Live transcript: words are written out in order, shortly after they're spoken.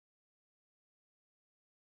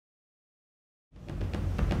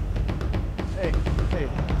Hey.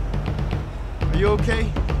 Are you okay?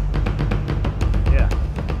 Yeah,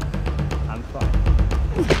 I'm fine.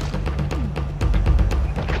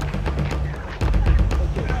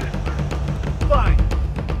 Fine.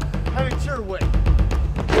 Have it your way.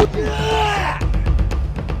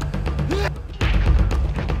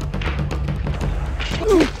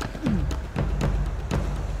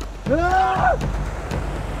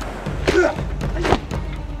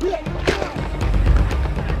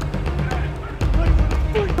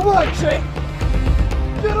 Come on, Jake!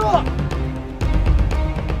 Get up!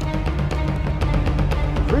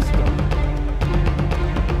 Crystal?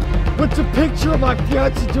 What's a picture of my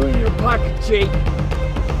fiancée doing in your pocket, Jake?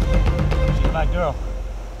 She's my girl.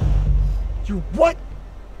 You what?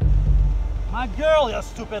 My girl, you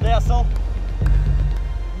stupid asshole!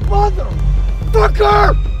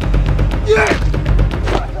 Motherfucker! Yeah!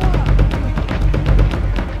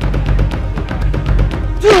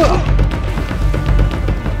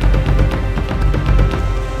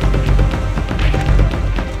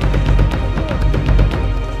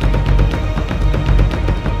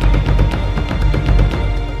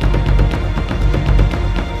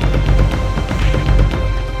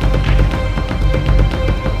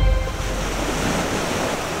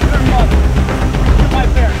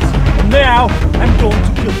 Now, I'm going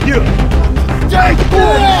to kill you! Jake!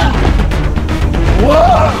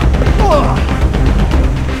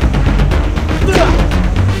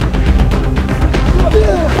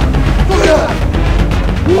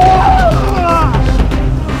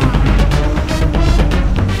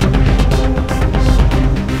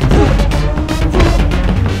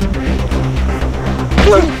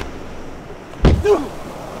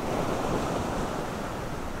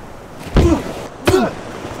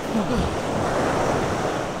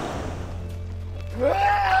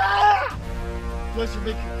 Pleasure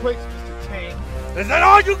making quakes, Mr. Tang. Is that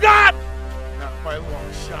all you got? Not by a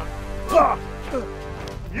long shot.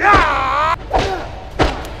 Yeah!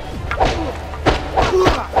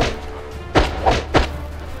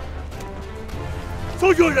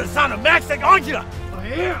 So you're the son of Max, aren't you? I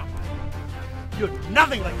am. You're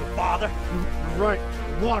nothing like your father. You're right.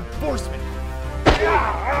 Law enforcement.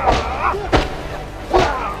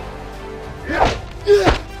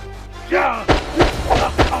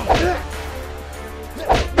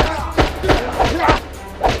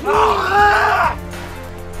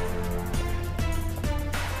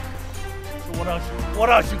 So what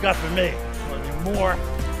else you got for me? Any more?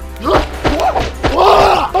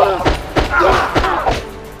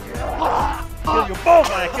 Kill you both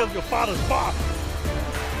like I killed your father's boss.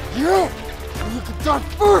 You can talk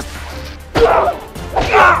first.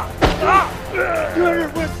 You're here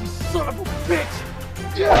with you, son of a bitch.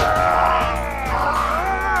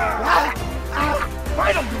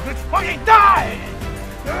 Fight him, you bitch! Fucking die!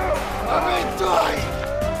 I may die,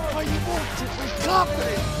 but you won't take me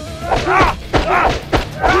confidence.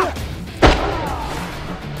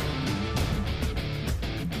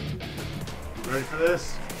 You ready for this?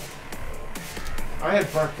 I had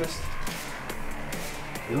breakfast.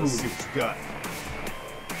 Let's see what you got.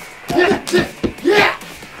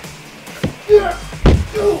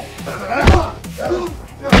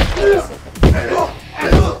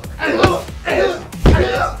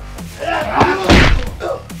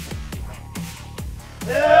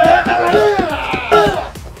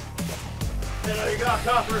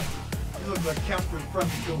 Copper, you look like Casper in front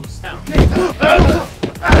of Ghost Town.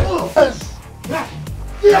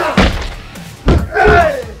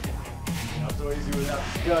 Not so easy without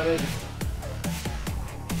the gun, is it?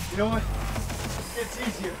 You know what? It's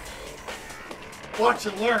easier. Watch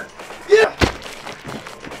and learn. Yeah!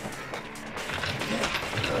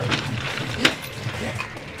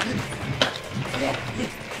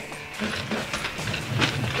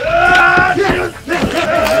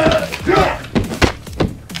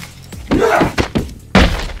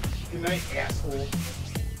 Good night, asshole.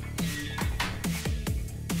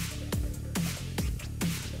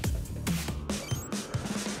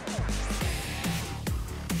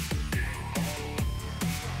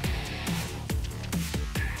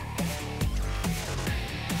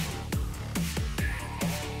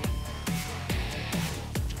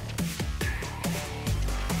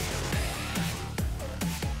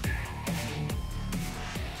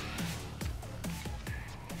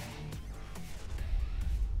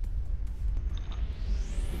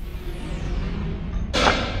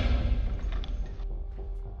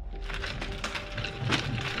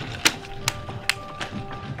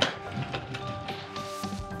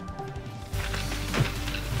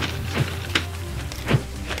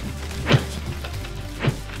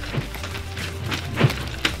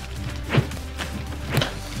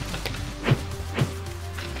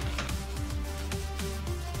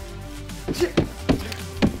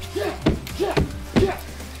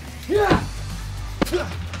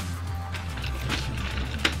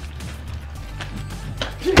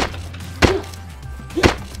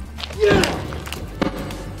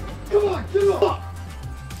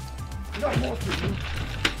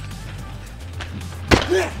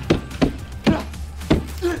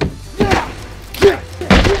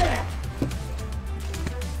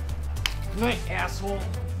 asshole.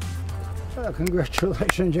 Well,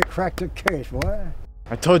 congratulations, you cracked the case, boy.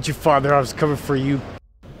 I told you, Father, I was coming for you.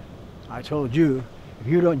 I told you, if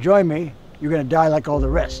you don't join me, you're gonna die like all the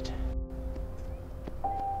rest.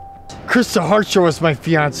 Krista Hartshaw was my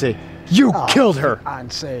fiance. You killed her.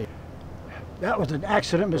 And say, that was an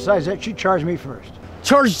accident. Besides that, she charged me first.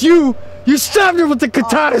 Charged you? You stabbed her with the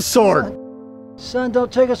katana sword. Son,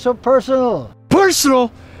 don't take it so personal.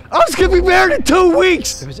 Personal? I was gonna be married in 2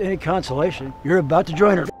 weeks. If it's any consolation, you're about to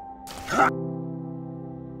join her.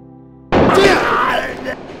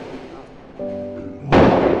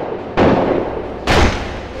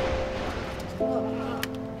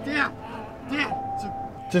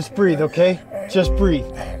 Just breathe, okay? Just breathe.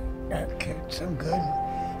 Okay, some good.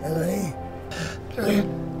 Ellie,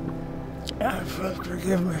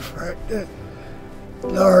 forgive me for it.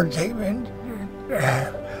 Lord, take me.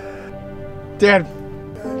 Dad.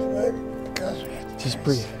 Just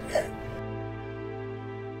breathe.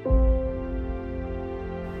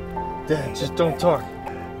 Dad, just don't talk.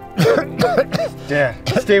 Dad,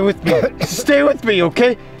 stay with me. Stay with me,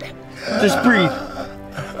 okay? Just breathe.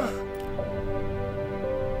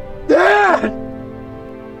 Dad!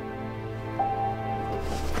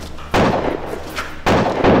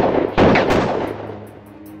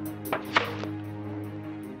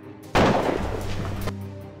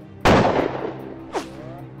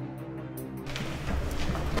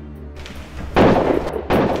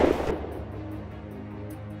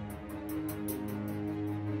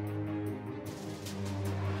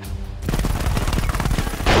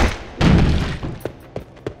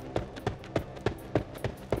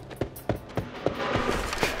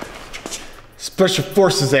 Special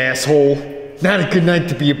Forces, asshole. Not a good night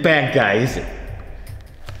to be a bad guy, is it?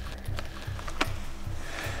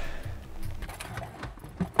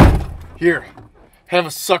 Here, have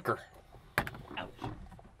a sucker.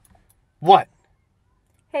 What?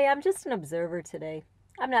 Hey, I'm just an observer today.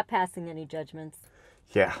 I'm not passing any judgments.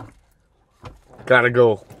 Yeah. Gotta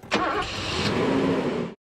go.